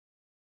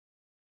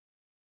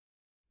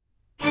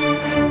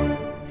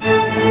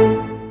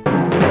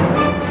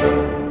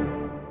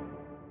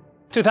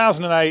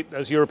2008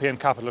 as European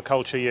Capital of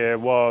Culture year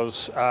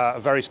was a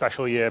very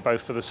special year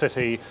both for the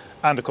city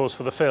and of course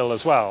for the Phil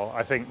as well.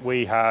 I think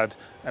we had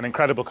an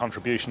incredible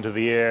contribution to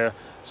the year,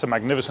 some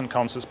magnificent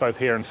concerts both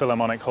here in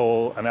Philharmonic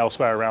Hall and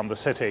elsewhere around the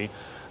city.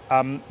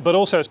 But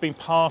also it's been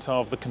part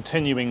of the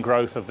continuing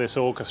growth of this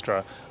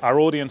orchestra. Our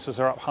audiences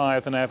are up higher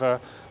than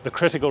ever. The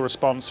critical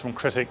response from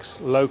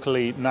critics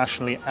locally,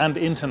 nationally and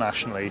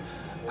internationally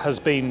has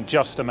been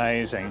just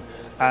amazing.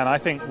 And I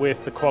think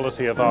with the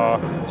quality of our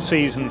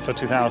season for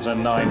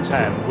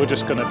 2009-10, we're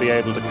just going to be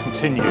able to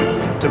continue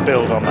to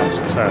build on that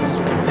success.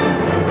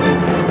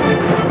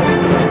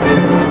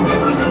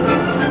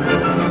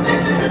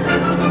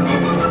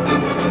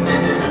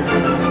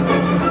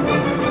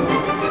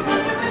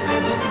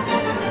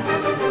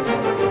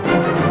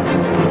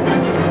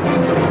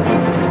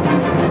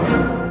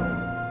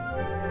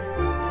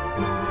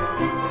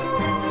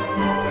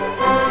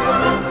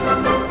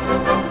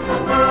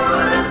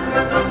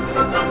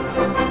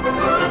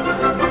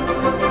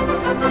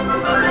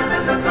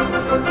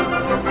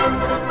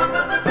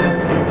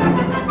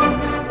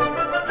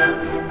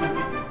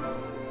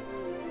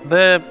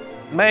 The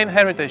main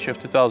heritage of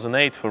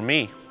 2008 for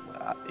me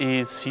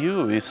is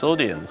you, is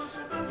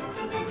audience.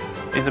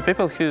 It's the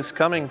people who's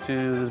coming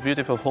to this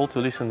beautiful hall to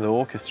listen to the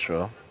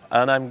orchestra.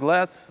 And I'm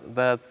glad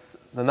that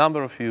the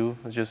number of you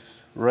is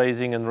just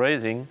raising and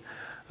raising.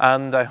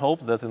 And I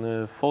hope that in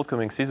the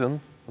forthcoming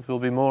season, it will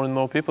be more and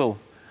more people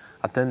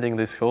attending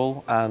this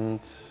hall and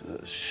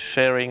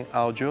sharing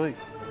our joy.